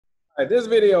This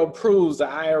video proves the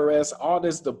IRS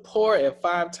audits the poor at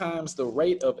 5 times the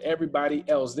rate of everybody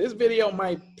else. This video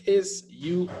might piss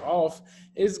you off.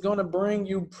 It's gonna bring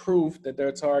you proof that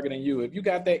they're targeting you. If you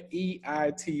got that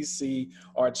EITC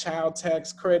or child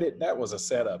tax credit, that was a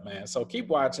setup, man. So keep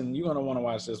watching. You're gonna wanna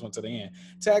watch this one to the end.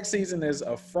 Tax season is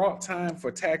a fraught time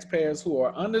for taxpayers who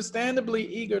are understandably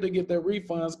eager to get their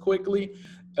refunds quickly.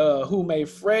 Who may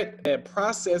fret that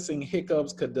processing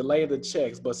hiccups could delay the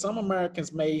checks, but some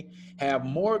Americans may have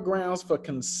more grounds for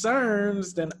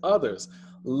concerns than others.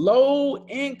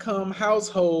 Low-income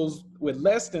households with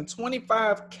less than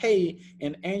 25K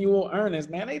in annual earnings,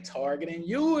 man, they targeting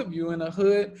you. If you in the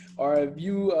hood, or if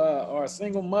you are a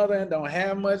single mother and don't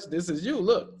have much, this is you.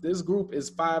 Look, this group is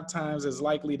 5 times as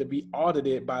likely to be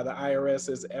audited by the IRS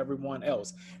as everyone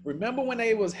else. Remember when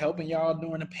they was helping y'all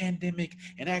during the pandemic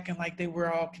and acting like they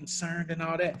were all concerned and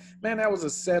all that? Man, that was a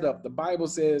setup. The Bible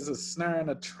says a snare and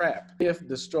a trap if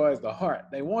destroys the heart.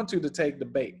 They want you to take the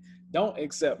bait. Don't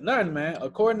accept none, man.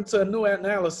 According to a new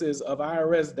analysis of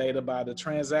IRS data by the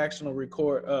Transactional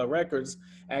Records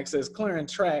Access Clearing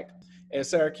Track at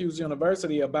Syracuse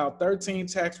University, about 13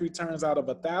 tax returns out of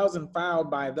 1,000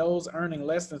 filed by those earning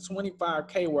less than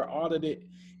 25K were audited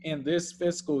in this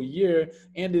fiscal year,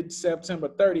 ended September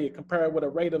 30th, compared with a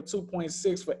rate of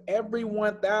 2.6 for every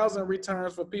 1,000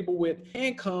 returns for people with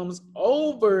incomes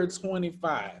over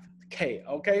 25K.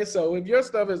 Okay, so if your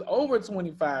stuff is over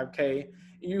 25K,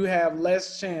 you have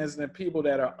less chance than people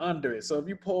that are under it. So if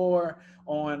you pour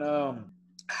on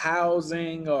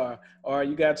housing, or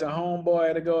you got your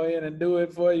homeboy to go ahead and do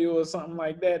it for you or something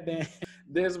like that, then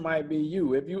this might be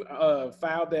you. If you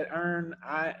filed that earned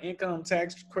income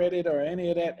tax credit or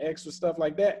any of that extra stuff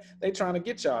like that, they trying to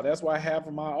get y'all. That's why half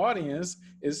of my audience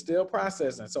is still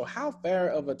processing. So how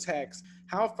fair of a tax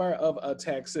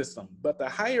system? But the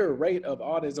higher rate of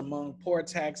audits among poor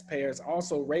taxpayers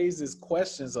also raises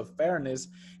questions of fairness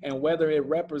and whether it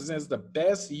represents the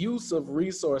best use of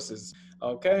resources.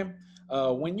 Okay,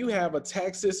 when you have a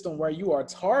tax system where you are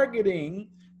targeting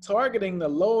the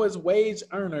lowest wage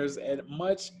earners at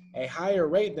a higher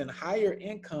rate than higher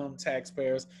income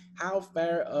taxpayers, how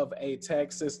fair of a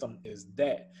tax system is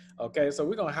that? Okay, so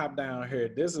we're gonna hop down here.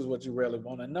 This is what you really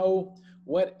want to know.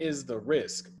 What is the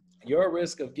risk? Your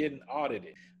risk of getting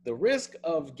audited. The risk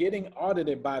of getting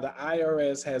audited by the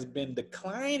IRS has been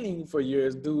declining for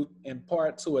years due in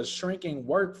part to a shrinking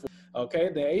workforce. Okay,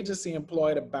 the agency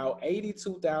employed about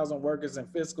 82,000 workers in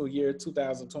fiscal year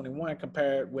 2021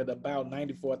 compared with about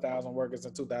 94,000 workers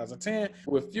in 2010.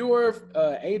 With fewer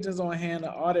agents on hand,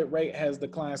 the audit rate has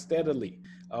declined steadily,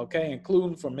 okay,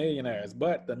 including for millionaires.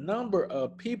 But the number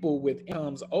of people with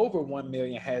incomes over 1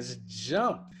 million has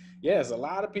jumped. Yes, a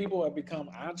lot of people have become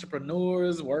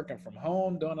entrepreneurs, working from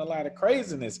home, doing a lot of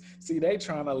craziness. See, they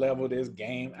trying to level this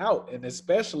game out. And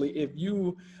especially if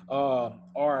you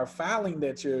are filing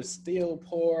that you're still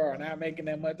poor or not making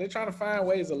that much, they're trying to find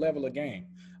ways to level a game.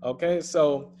 Okay,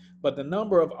 so, but the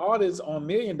number of audits on $1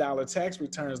 million tax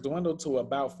returns dwindled to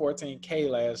about 14K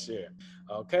last year.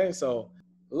 Okay, so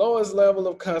lowest level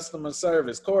of customer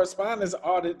service. Correspondence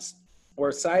audits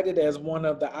were cited as one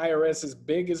of the IRS's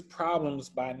biggest problems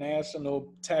by National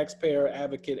Taxpayer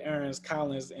Advocate Erin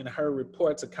Collins in her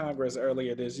report to Congress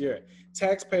earlier this year.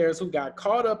 Taxpayers who got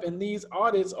caught up in these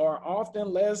audits are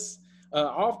often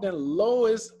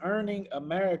lowest earning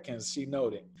Americans, she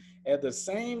noted. At the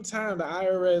same time, the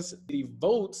IRS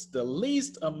devotes the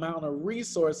least amount of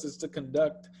resources to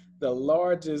conduct the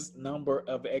largest number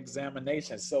of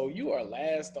examinations. So you are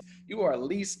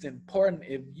least important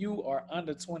if you are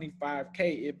under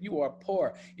 25K, if you are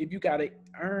poor, if you got an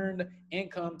earned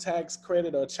income tax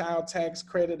credit or child tax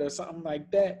credit or something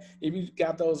like that, if you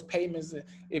got those payments,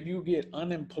 if you get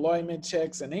unemployment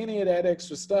checks and any of that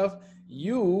extra stuff,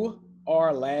 you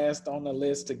are last on the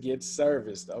list to get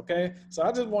serviced. Okay, so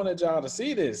I just wanted y'all to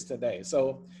see this today.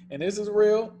 So, and this is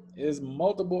real. Is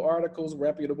multiple articles,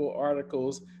 reputable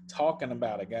articles talking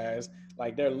about it, guys.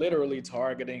 Like they're literally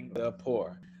targeting the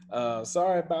poor.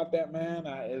 Sorry about that, man.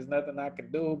 There's nothing I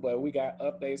can do, but we got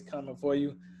updates coming for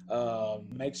you.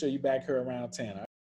 Make sure you back here around 10.